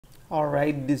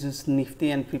Alright, this is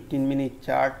Nifty and 15-minute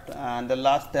chart, and the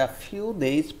last few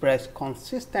days price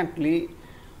consistently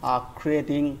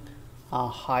creating a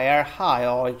higher high,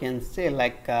 or you can say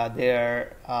like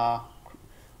they're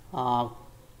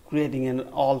creating an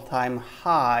all-time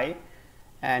high.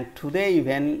 And today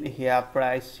even here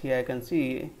price here you can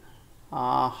see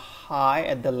high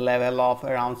at the level of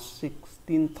around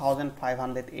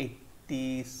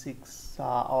 16,586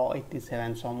 or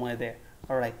 87, somewhere there.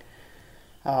 Alright.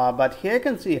 But here you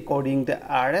can see according to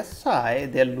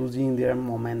RSI they're losing their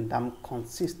momentum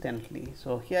consistently.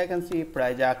 So here you can see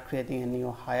price are creating a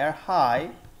new higher high,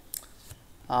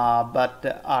 but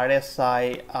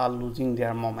RSI are losing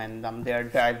their momentum, they are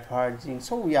diverging.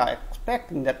 So we are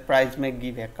expecting that price may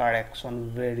give a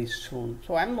correction very soon.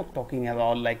 So I'm not talking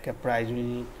about like a price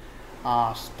will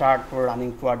start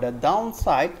running toward the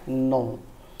downside. No,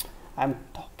 I'm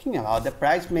talking about the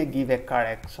price may give a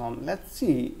correction. Let's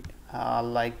see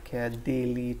like a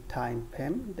daily time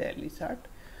frame, daily chart.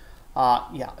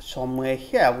 Yeah, somewhere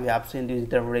here we have seen this is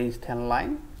the resistance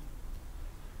line,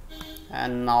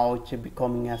 and now it's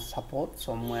becoming a support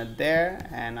somewhere there,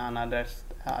 and another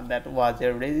that was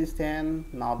a resistance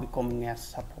now becoming a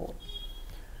support.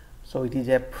 So it is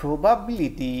a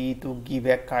probability to give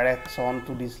a correction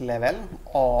to this level,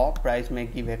 or price may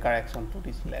give a correction to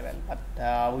this level, but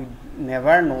we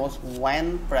never knows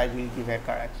when price will give a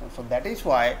correction. So that is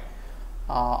why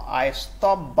I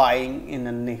stopped buying in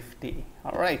a Nifty.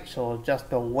 Alright, so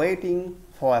just waiting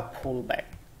for a pullback.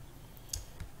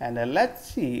 And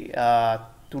let's see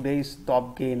today's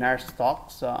top gainer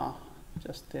stocks.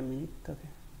 Just a minute. Okay.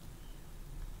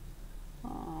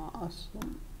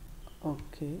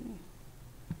 Okay.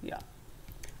 Yeah.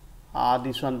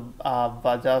 This one,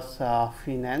 Bajaj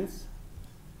Finance.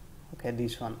 Okay,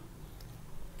 this one.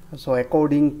 So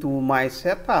according to my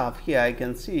setup here, I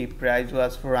can see price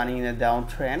was running in a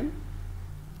downtrend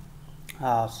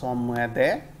somewhere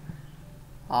there.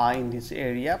 In this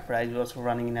area, price was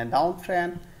running in a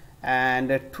downtrend, and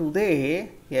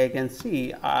today here you can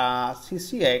see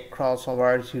CCI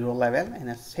crossover 0 level, and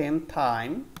at the same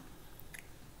time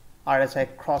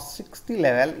RSI cross 60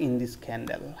 level in this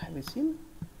candle. Have you seen?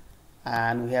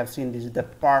 And we have seen this is the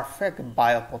perfect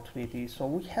buy opportunity. So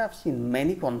we have seen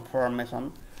many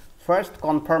confirmation. First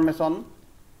confirmation,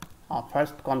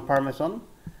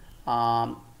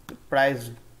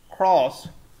 price cross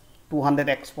 200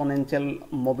 exponential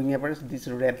moving average, this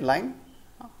red line.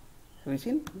 Have you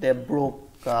seen? They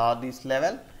broke this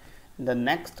level. The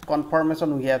next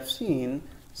confirmation we have seen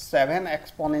 7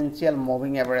 exponential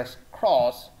moving average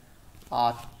cross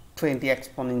 20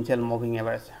 exponential moving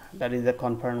average. That is the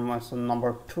confirmation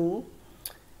number 2.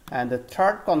 And the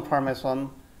third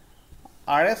confirmation,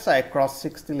 RSI cross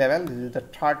 60 level. This is the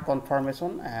third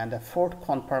confirmation, and the fourth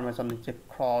confirmation is a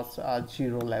cross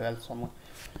 0 level somewhere.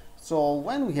 So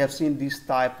when we have seen this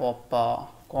type of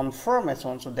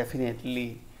confirmation, so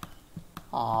definitely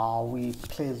we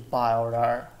place buy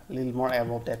order a little more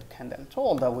above that candle. So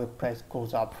all the way price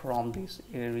goes up from this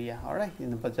area. All right, in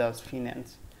the Bajaj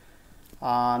Finance.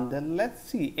 And then let's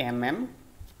see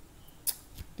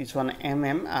this one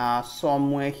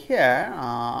somewhere here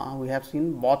we have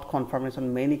seen both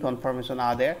confirmation, many confirmation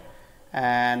are there,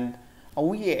 and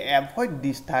we avoid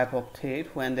this type of trade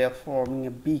when they are forming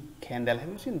a big candle. Have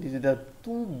you seen? This is the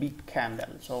 2 big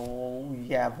candles, so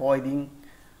we are avoiding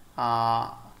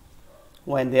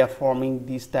when they are forming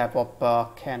this type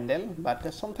of candle.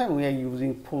 But sometimes we are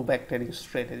using pullback trading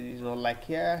strategies. So like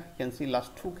here you can see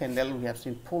last 2 candles we have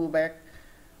seen pullback,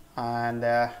 and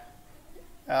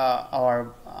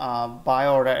our buy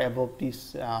order above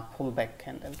this pullback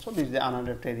candle. So this is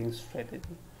another trading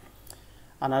strategy.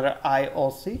 Another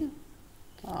IOC,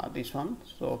 this one,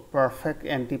 so perfect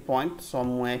entry point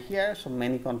somewhere here. So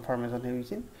many confirmation have you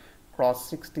seen, cross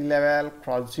 60 level,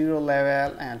 cross 0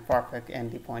 level, and perfect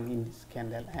entry point in this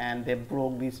candle, and they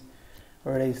broke this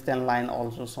resistance line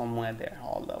also somewhere there.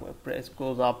 All the way price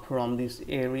goes up from this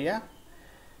area.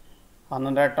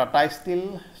 Another Tata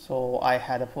Steel, so I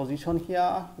had a position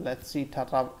here. Let's see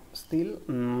Tata Steel.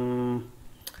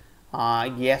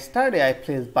 Yesterday I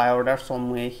placed buy order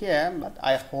somewhere here, but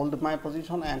I hold my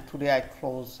position, and today I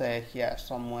close here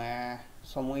somewhere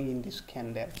in this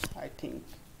candle. I think,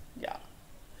 yeah,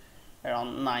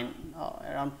 around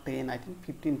 10, I think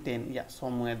 15:10, yeah,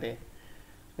 somewhere there.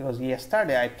 Because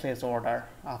yesterday I placed order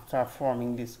after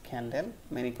forming this candle,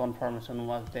 many confirmation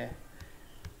was there.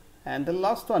 And the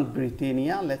last one,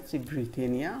 Britannia. Let's see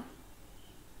Britannia.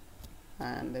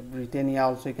 And the Britannia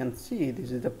also you can see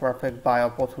this is the perfect buy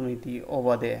opportunity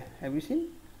over there. Have you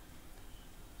seen?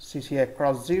 CCI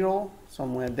cross 0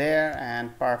 somewhere there,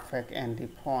 and perfect entry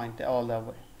point all the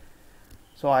way.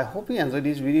 So I hope you enjoyed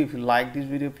this video. If you like this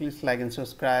video, please like and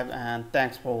subscribe, and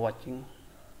thanks for watching.